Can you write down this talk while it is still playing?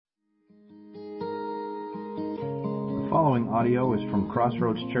following audio is from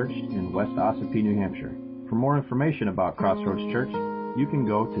CrossRoads Church in West Ossipee, New Hampshire. For more information about CrossRoads Church, you can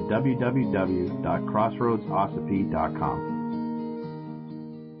go to www.crossroadsossipee.com.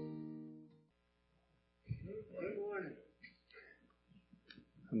 Good morning.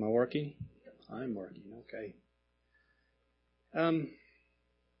 Am I working? I'm working, okay. Do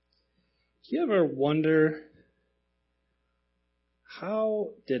you ever wonder,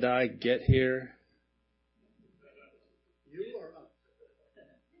 how did I get here?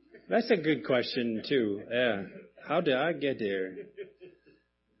 That's a good question, too. Yeah. How did I get here?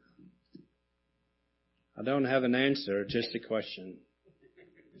 I don't have an answer, just a question.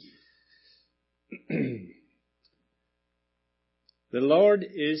 The Lord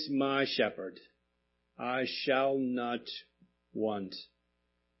is my shepherd. I shall not want.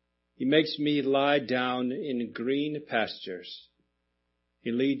 He makes me lie down in green pastures.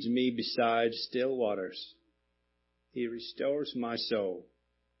 He leads me beside still waters. He restores my soul.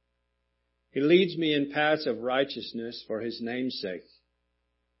 He leads me in paths of righteousness for his name's sake.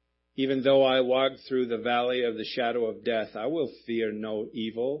 Even though I walk through the valley of the shadow of death, I will fear no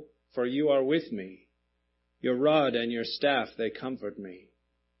evil, for you are with me. Your rod and your staff, they comfort me.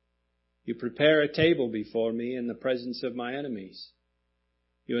 You prepare a table before me in the presence of my enemies.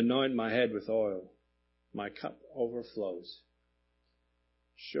 You anoint my head with oil. My cup overflows.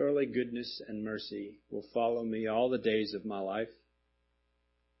 Surely goodness and mercy will follow me all the days of my life,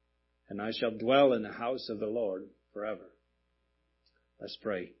 and I shall dwell in the house of the Lord forever. Let's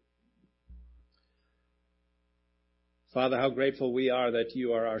pray. Father, how grateful we are that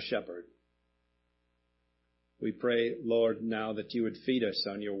you are our shepherd. We pray, Lord, now that you would feed us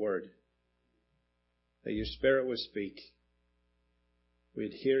on your word, that your Spirit would speak,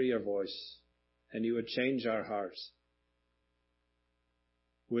 we'd hear your voice, and you would change our hearts.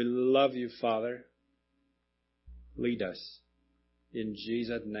 We love you, Father. Lead us. In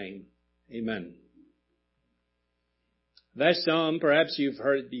Jesus' name, amen. That psalm, perhaps you've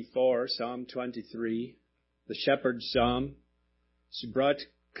heard it before, Psalm 23, the shepherd's psalm. It's brought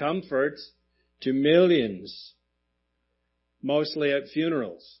comfort to millions, mostly at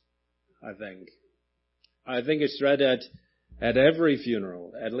funerals, I think. I think it's read at every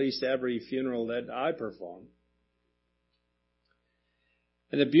funeral, at least every funeral that I perform.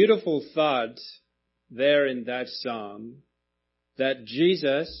 And the beautiful thought there in that psalm, that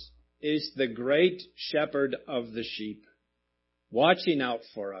Jesus is the great shepherd of the sheep, watching out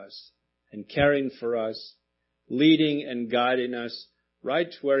for us and caring for us, leading and guiding us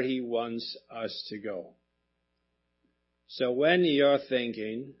right where he wants us to go. So when you're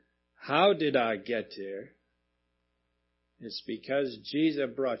thinking, how did I get here? It's because Jesus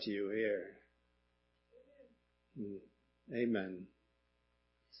brought you here. Amen.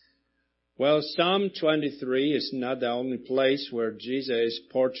 Well, Psalm 23 is not the only place where Jesus is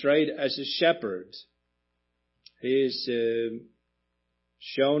portrayed as a shepherd. He is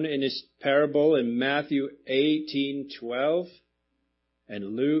shown in his parable in Matthew 18:12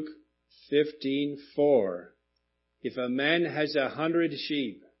 and Luke 15:4. If a man has 100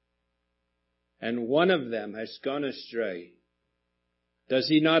 sheep and one of them has gone astray, does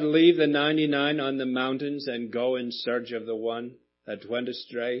he not leave the 99 on the mountains and go in search of the one that went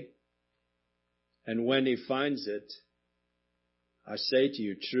astray? And when he finds it, I say to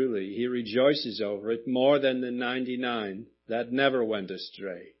you truly, he rejoices over it more than the 99 that never went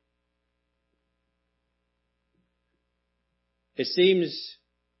astray. It seems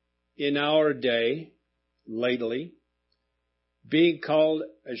in our day, lately, being called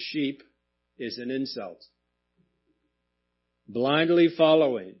a sheep is an insult. Blindly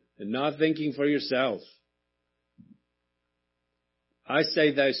following and not thinking for yourself. I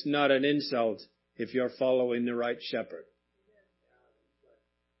say that's not an insult if you're following the right shepherd.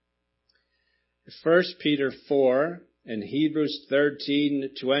 1 Peter 4 and Hebrews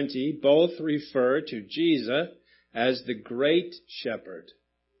 13:20 both refer to Jesus as the great shepherd.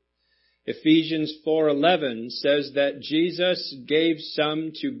 Ephesians 4:11 says that Jesus gave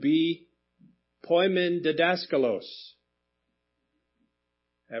some to be poimen didaskalos.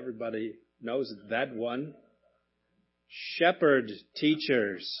 Everybody knows that one. Shepherd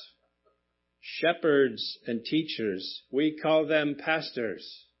teachers. Shepherds and teachers. We call them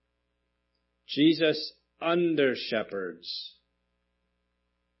pastors. Jesus under shepherds.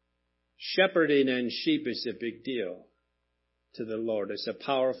 Shepherding and sheep is a big deal to the Lord. It's a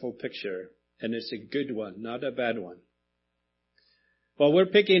powerful picture, and it's a good one, not a bad one. Well, we're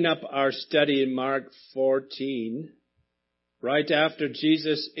picking up our study in Mark 14, right after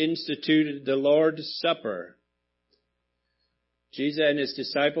Jesus instituted the Lord's Supper. Jesus and his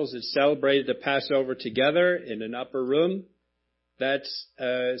disciples had celebrated the Passover together in an upper room that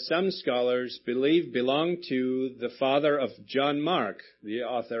some scholars believe belonged to the father of John Mark, the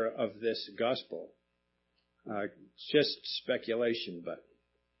author of this gospel. Just speculation, but.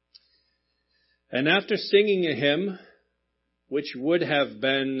 And after singing a hymn, which would have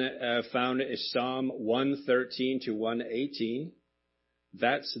been found in Psalm 113 to 118,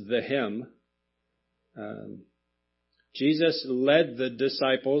 that's the hymn, Jesus led the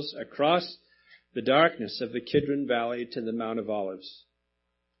disciples across the darkness of the Kidron Valley to the Mount of Olives.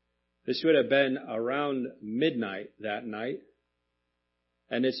 This would have been around midnight that night,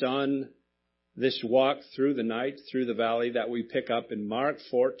 and it's on this walk through the night, through the valley, that we pick up in Mark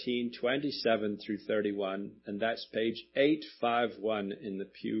 14:27 through 31, and that's page 851 in the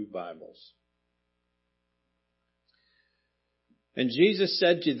Pew Bibles. And Jesus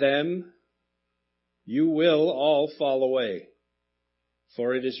said to them, "You will all fall away,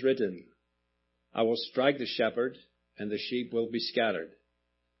 for it is written, I will strike the shepherd, and the sheep will be scattered.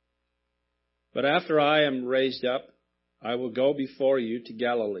 But after I am raised up, I will go before you to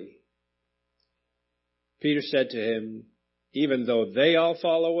Galilee." Peter said to him, "Even though they all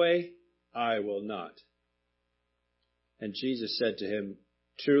fall away, I will not." And Jesus said to him,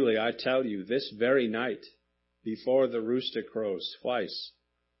 "Truly I tell you, this very night, before the rooster crows twice,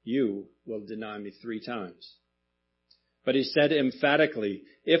 you will deny me 3 times. But he said emphatically,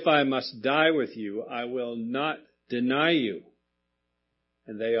 "If I must die with you, I will not deny you."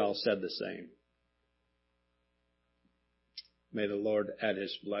 And they all said the same. May the Lord add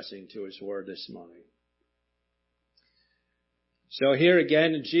his blessing to his word this morning. So here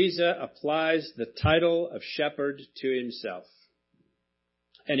again, Jesus applies the title of shepherd to himself.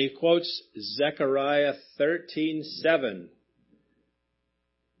 And he quotes Zechariah 13:7.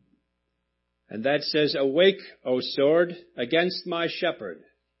 And that says, "Awake, O sword, against my shepherd,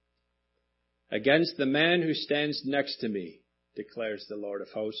 against the man who stands next to me, declares the Lord of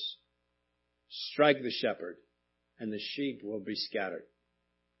hosts. Strike the shepherd, and the sheep will be scattered."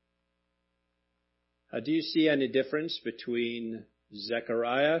 Do you see any difference between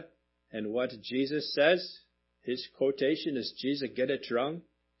Zechariah and what Jesus says? His quotation, does Jesus get it wrong?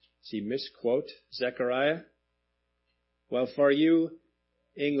 Does he misquote Zechariah? Well, for you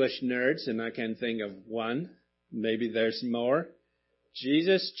English nerds, and I can think of one, maybe there's more,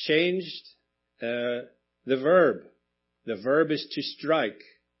 Jesus changed the verb. The verb is to strike.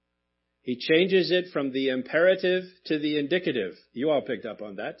 He changes it from the imperative to the indicative. You all picked up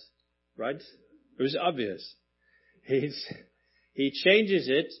on that, right? It was obvious. He changes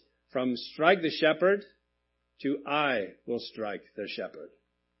it from strike the shepherd to I will strike the shepherd.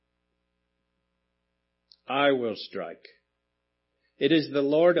 I will strike. It is the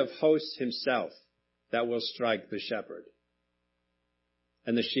Lord of hosts himself that will strike the shepherd,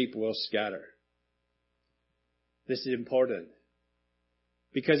 and the sheep will scatter. This is important,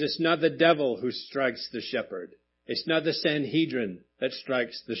 because it's not the devil who strikes the shepherd. It's not the Sanhedrin that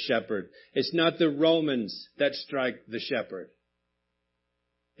strikes the shepherd. It's not the Romans that strike the shepherd.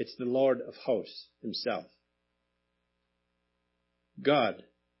 It's the Lord of hosts himself. God,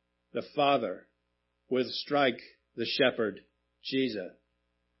 the Father, will strike the shepherd, Jesus,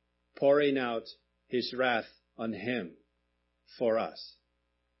 pouring out his wrath on him for us.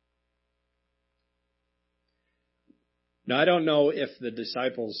 Now, I don't know if the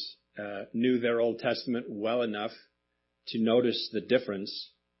disciples knew their Old Testament well enough to notice the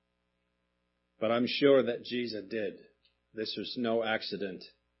difference, but I'm sure that Jesus did. This was no accident.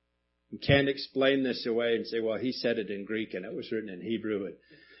 You can't explain this away and say, well, he said it in Greek and it was written in Hebrew,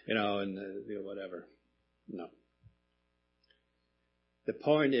 and whatever. No. The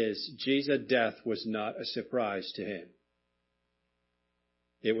point is, Jesus' death was not a surprise to him.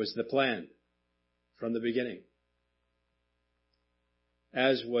 It was the plan from the beginning,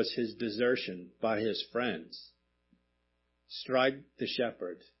 as was his desertion by his friends. Strike the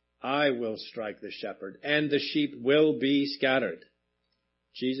shepherd. I will strike the shepherd, and the sheep will be scattered.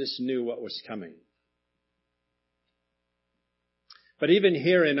 Jesus knew what was coming. But even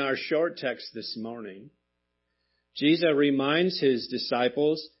here in our short text this morning, Jesus reminds his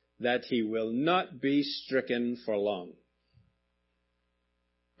disciples that he will not be stricken for long.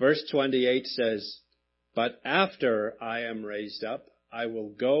 Verse 28 says, "But after I am raised up, I will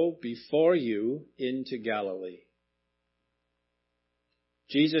go before you into Galilee."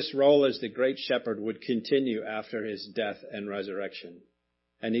 Jesus' role as the great shepherd would continue after his death and resurrection.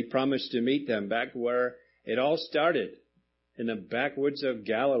 And he promised to meet them back where it all started, in the backwoods of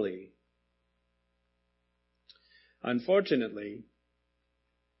Galilee. Unfortunately,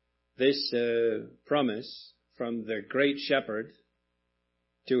 this promise from the great shepherd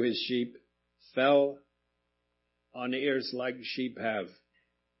to his sheep fell on ears like sheep have.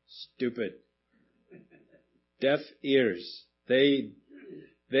 Stupid. Deaf ears. They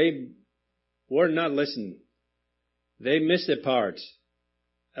were not listening. They missed the part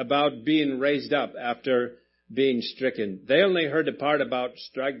about being raised up after being stricken. They only heard the part about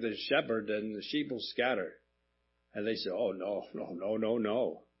strike the shepherd and the sheep will scatter. And they said, oh, no.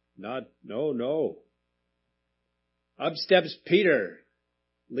 No. Up steps Peter,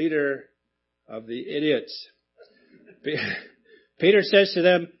 leader of the idiots. Peter says to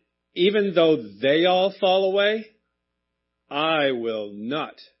them, even though they all fall away, I will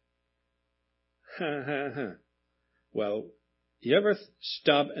not. Well, you ever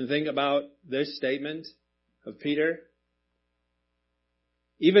stop and think about this statement of Peter?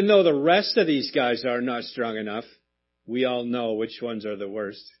 Even though the rest of these guys are not strong enough, we all know which ones are the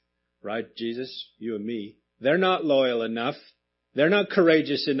worst. Right, Jesus? You and me. They're not loyal enough. They're not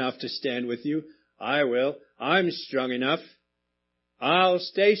courageous enough to stand with you. I will. I'm strong enough. I'll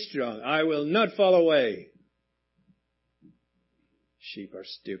stay strong. I will not fall away. Sheep are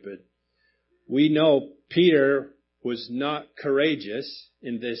stupid. We know Peter was not courageous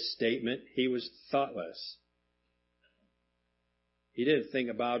in this statement. He was thoughtless. He didn't think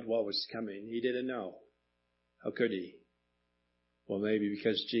about what was coming. He didn't know. How could he? Well, maybe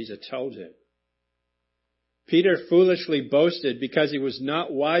because Jesus told him. Peter foolishly boasted because he was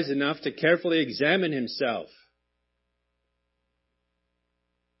not wise enough to carefully examine himself.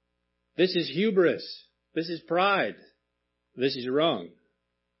 This is hubris. This is pride. This is wrong.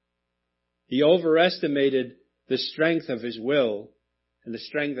 He overestimated the strength of his will and the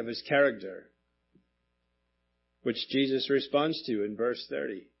strength of his character, which Jesus responds to in verse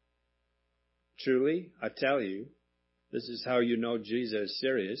 30. Truly, I tell you, this is how you know Jesus is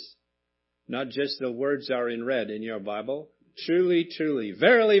serious. Not just the words are in red in your Bible. Truly, truly,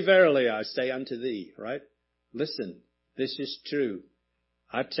 verily, verily, I say unto thee, right? Listen, this is true.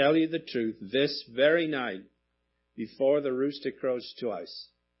 I tell you the truth, this very night, before the rooster crows twice,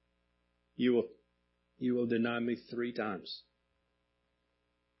 you will deny me 3 times.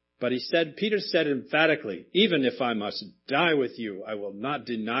 But Peter said emphatically, even if I must die with you, I will not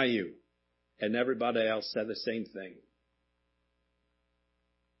deny you. And everybody else said the same thing.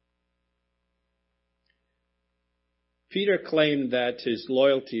 Peter claimed that his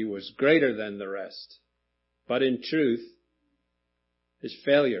loyalty was greater than the rest. But in truth, his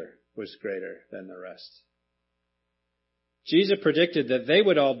failure was greater than the rest. Jesus predicted that they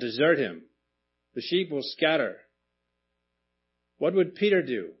would all desert him. The sheep will scatter. What would Peter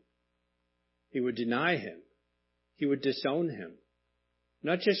do? He would deny him. He would disown him.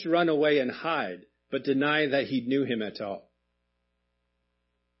 Not just run away and hide, but deny that he knew him at all.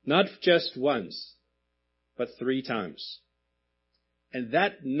 Not just once, but 3 times. And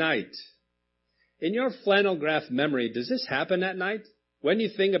that night, in your flannel graph memory, does this happen at night? When you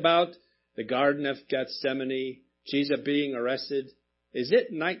think about the Garden of Gethsemane, Jesus being arrested, is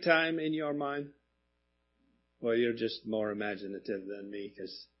it nighttime in your mind? Well, you're just more imaginative than me,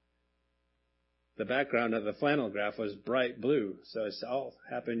 because the background of the flannel graph was bright blue, so it's all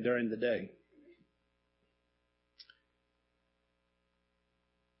happened during the day.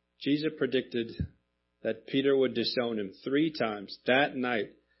 Jesus predicted that Peter would disown him 3 times that night.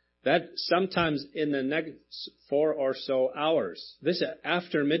 That sometimes in the next 4 or so hours. This is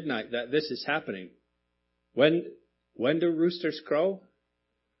after midnight that this is happening. When do roosters crow?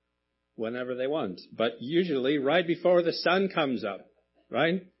 Whenever they want. But usually right before the sun comes up.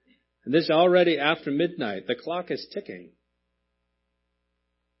 Right? And this is already after midnight. The clock is ticking.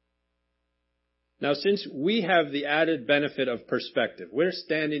 Now, since we have the added benefit of perspective, we're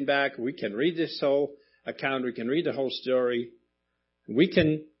standing back, we can read this whole account, we can read the whole story, we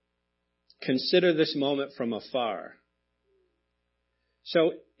can consider this moment from afar.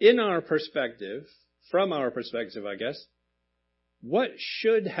 So, in our perspective, from our perspective, I guess, what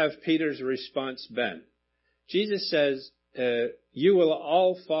should have Peter's response been? Jesus says, you will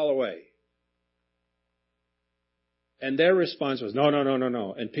all fall away. And their response was, no.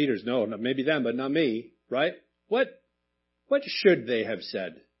 And Peter's, no, maybe them, but not me, right? What should they have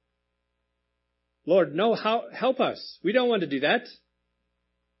said? Lord, no, help us. We don't want to do that.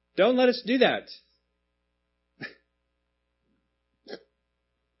 Don't let us do that.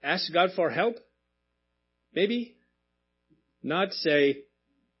 Ask God for help? Maybe? Not say,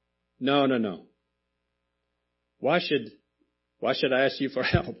 no. Why should I ask you for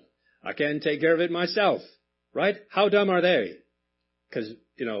help? I can't take care of it myself. Right? How dumb are they? Because,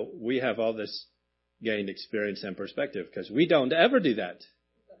 we have all this gained experience and perspective because we don't ever do that.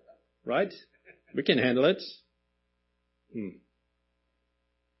 Right? We can handle it.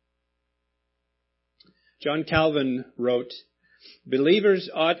 John Calvin wrote, "Believers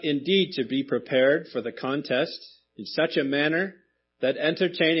ought indeed to be prepared for the contest in such a manner that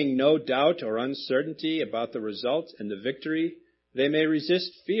entertaining no doubt or uncertainty about the result and the victory, they may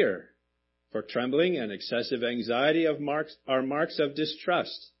resist fear, for trembling and excessive anxiety are marks of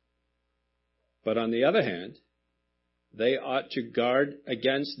distrust. But on the other hand, they ought to guard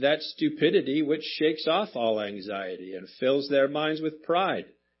against that stupidity which shakes off all anxiety and fills their minds with pride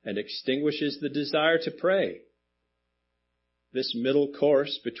and extinguishes the desire to pray. This middle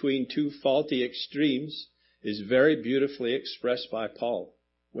course between two faulty extremes is very beautifully expressed by Paul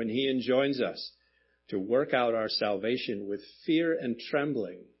when he enjoins us to work out our salvation with fear and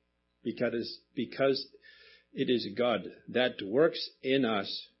trembling, because it is God that works in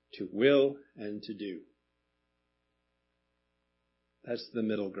us to will and to do." That's the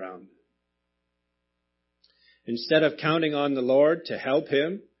middle ground. Instead of counting on the Lord to help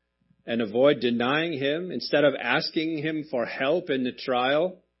him and avoid denying him, instead of asking him for help in the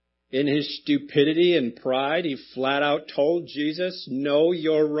trial, in his stupidity and pride, he flat out told Jesus, "No,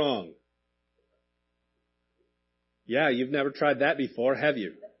 you're wrong." Yeah, you've never tried that before, have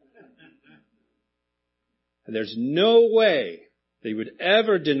you? And there's no way they would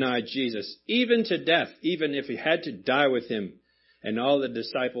ever deny Jesus, even to death, even if he had to die with him. And all the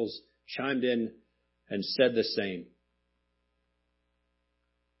disciples chimed in and said the same.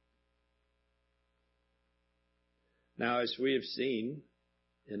 Now, as we have seen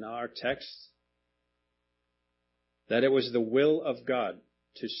in our text, that it was the will of God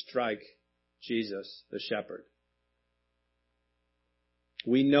to strike Jesus, the shepherd.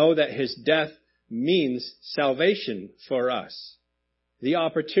 We know that his death means salvation for us, the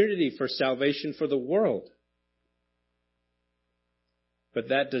opportunity for salvation for the world. But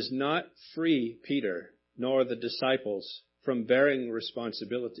that does not free Peter nor the disciples from bearing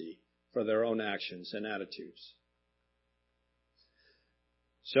responsibility for their own actions and attitudes.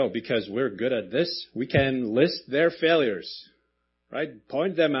 So, because we're good at this, we can list their failures, right?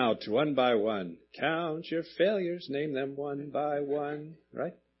 Point them out one by one. Count your failures, name them one by one,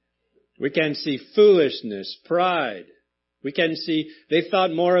 right? We can see foolishness, pride. We can see they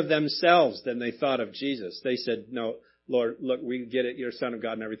thought more of themselves than they thought of Jesus. They said, "No, Lord, look, we get it, you're Son of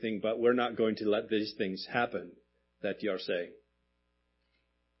God and everything, but we're not going to let these things happen that you're saying."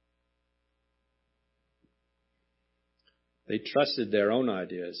 They trusted their own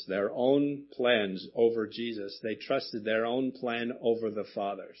ideas, their own plans over Jesus. They trusted their own plan over the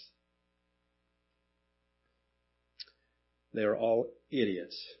Father's. They're all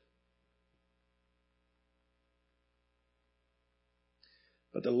idiots.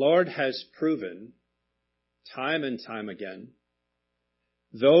 But the Lord has proven time and time again,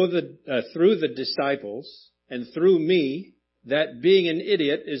 through the disciples and through me, that being an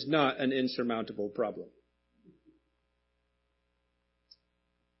idiot is not an insurmountable problem.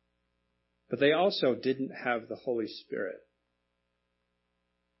 But they also didn't have the Holy Spirit.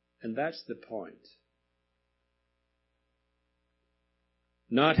 And that's the point.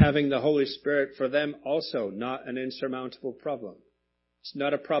 Not having the Holy Spirit for them also not an insurmountable problem. It's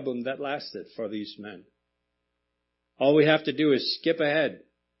not a problem that lasted for these men. All we have to do is skip ahead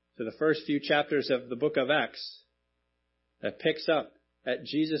to the first few chapters of the book of Acts that picks up at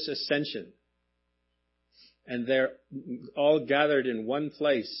Jesus' ascension. And they're all gathered in one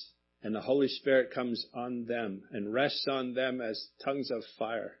place, and the Holy Spirit comes on them and rests on them as tongues of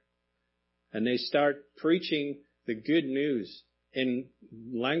fire. And they start preaching the good news in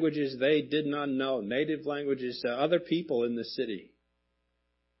languages they did not know, native languages to other people in the city.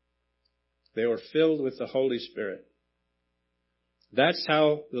 They were filled with the Holy Spirit. That's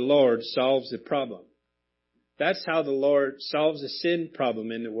how the Lord solves the problem. That's how the Lord solves the sin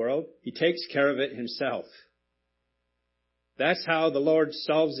problem in the world. He takes care of it himself. That's how the Lord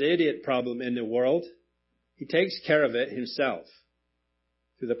solves the idiot problem in the world. He takes care of it himself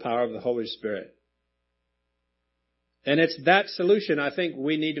through the power of the Holy Spirit. And it's that solution I think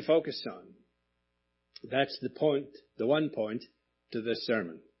we need to focus on. That's the point, the one point to this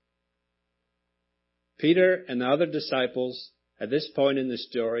sermon. Peter and the other disciples at this point in the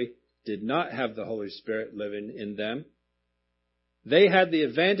story did not have the Holy Spirit living in them. They had the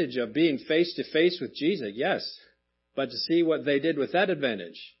advantage of being face to face with Jesus, yes, but to see what they did with that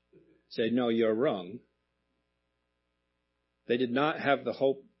advantage, say, "No, you're wrong." They did not have the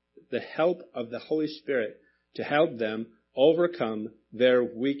help of the Holy Spirit to help them overcome their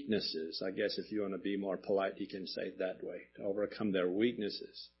weaknesses. I guess if you want to be more polite, you can say it that way, to overcome their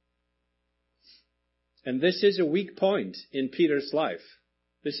weaknesses. And this is a weak point in Peter's life.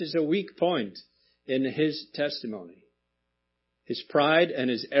 This is a weak point in his testimony. His pride and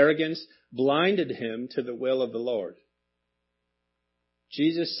his arrogance blinded him to the will of the Lord.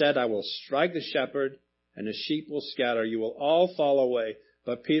 Jesus said, I will strike the shepherd, and the sheep will scatter. You will all fall away.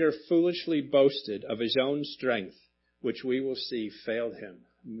 But Peter foolishly boasted of his own strength, which we will see failed him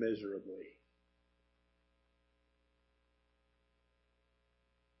miserably.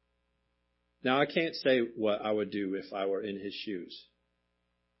 Now, I can't say what I would do if I were in his shoes.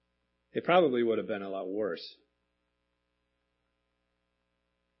 It probably would have been a lot worse.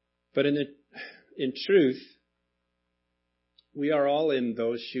 But in truth, we are all in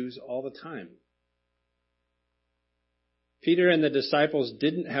those shoes all the time. Peter and the disciples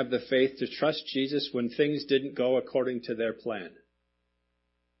didn't have the faith to trust Jesus when things didn't go according to their plan.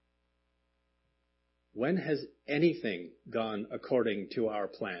 When has anything gone according to our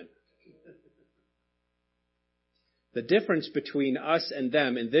plan? The difference between us and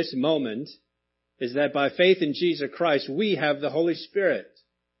them in this moment is that by faith in Jesus Christ, we have the Holy Spirit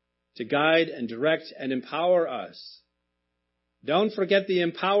to guide and direct and empower us. Don't forget the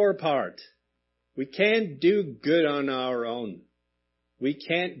empower part. We can't do good on our own. We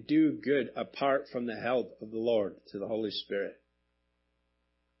can't do good apart from the help of the Lord to the Holy Spirit.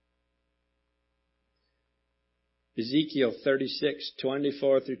 Ezekiel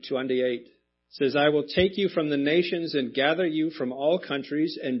 36:24-28 says, I will take you from the nations and gather you from all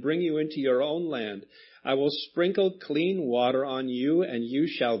countries and bring you into your own land. I will sprinkle clean water on you, and you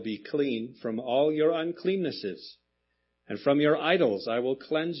shall be clean from all your uncleannesses. And from your idols I will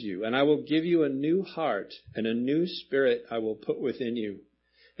cleanse you, and I will give you a new heart, and a new spirit I will put within you.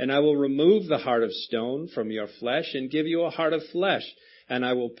 And I will remove the heart of stone from your flesh and give you a heart of flesh, and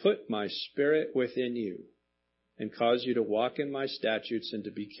I will put my spirit within you and cause you to walk in my statutes and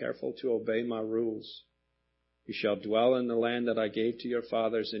to be careful to obey my rules. You shall dwell in the land that I gave to your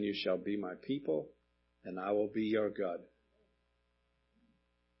fathers, and you shall be my people, and I will be your God.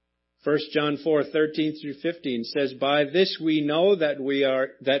 1 John 4:13-15 says, by this we know that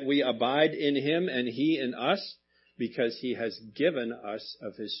we abide in him and he in us, because he has given us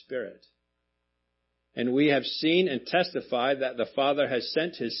of his Spirit. And we have seen and testified that the Father has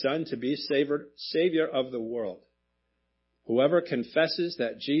sent his Son to be Savior of the world. Whoever confesses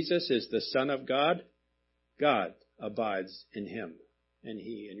that Jesus is the Son of God, God abides in him, and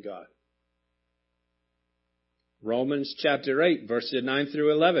he in God. Romans chapter 8, verses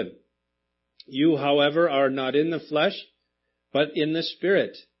 9-11. You, however, are not in the flesh, but in the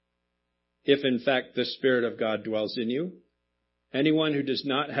Spirit, if in fact the Spirit of God dwells in you. Anyone who does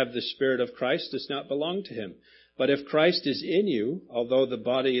not have the Spirit of Christ does not belong to him. But if Christ is in you, although the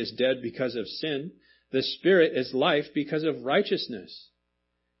body is dead because of sin, the Spirit is life because of righteousness.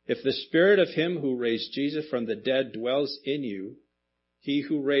 If the Spirit of him who raised Jesus from the dead dwells in you, he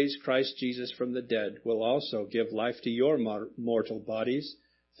who raised Christ Jesus from the dead will also give life to your mortal bodies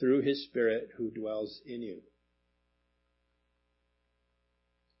through his Spirit who dwells in you.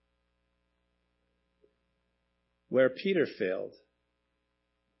 Where Peter failed,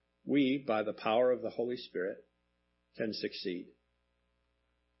 we, by the power of the Holy Spirit, can succeed.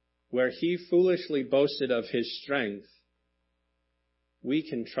 Where he foolishly boasted of his strength, we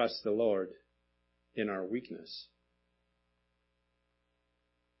can trust the Lord in our weakness.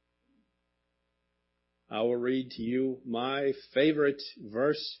 I will read to you my favorite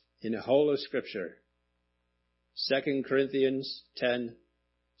verse in the whole of Scripture. 2 Corinthians 10,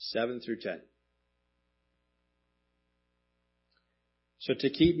 7-10. So to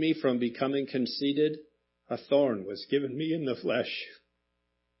keep me from becoming conceited, a thorn was given me in the flesh.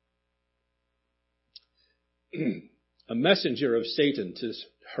 A messenger of Satan to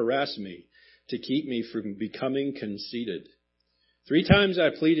harass me, to keep me from becoming conceited. 3 times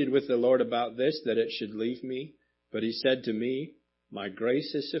I pleaded with the Lord about this, that it should leave me. But he said to me, my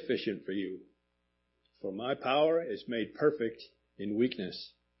grace is sufficient for you, for my power is made perfect in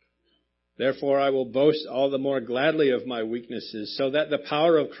weakness. Therefore I will boast all the more gladly of my weaknesses, so that the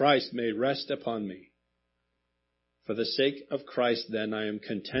power of Christ may rest upon me. For the sake of Christ, then, I am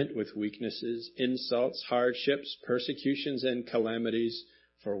content with weaknesses, insults, hardships, persecutions, and calamities.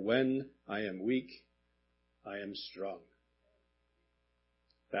 For when I am weak, I am strong.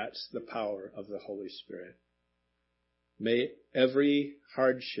 That's the power of the Holy Spirit. May every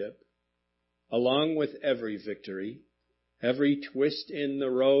hardship, along with every victory, every twist in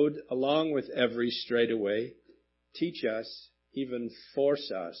the road, along with every straightaway, teach us, even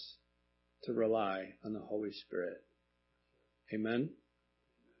force us, to rely on the Holy Spirit. Amen?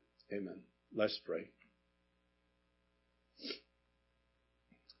 Amen. Let's pray.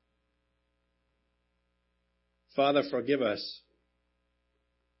 Father, forgive us.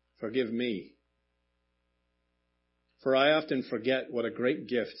 Forgive me For I often forget what a great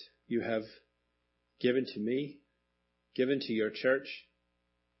gift you have given to me, given to your church,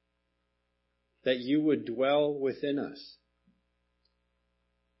 that you would dwell within us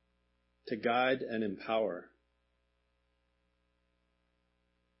to guide and empower.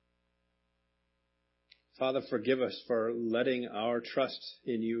 Father, forgive us for letting our trust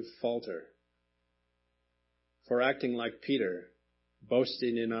in you falter, for acting like Peter,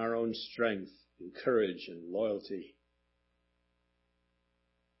 boasting in our own strength and courage and loyalty,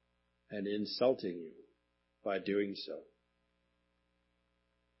 and insulting you by doing so.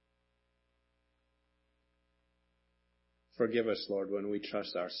 Forgive us, Lord, when we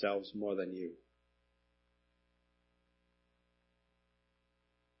trust ourselves more than you.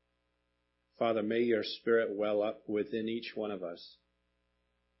 Father, may your Spirit well up within each one of us,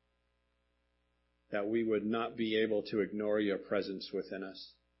 that we would not be able to ignore your presence within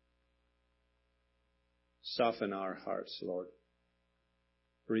us. Soften our hearts, Lord.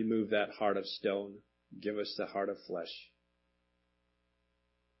 Remove that heart of stone. Give us the heart of flesh.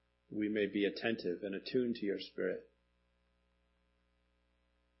 We may be attentive and attuned to your Spirit.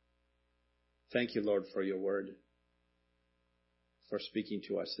 Thank you, Lord, for your word, for speaking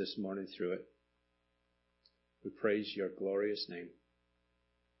to us this morning through it. We praise your glorious name.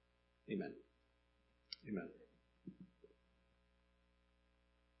 Amen. Amen.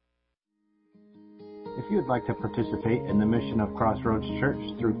 If you would like to participate in the mission of Crossroads Church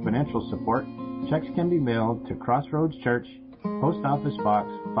through financial support, checks can be mailed to Crossroads Church, Post Office Box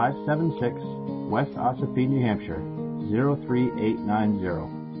 576, West Ossipee, New Hampshire,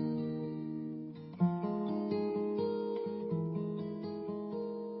 03890.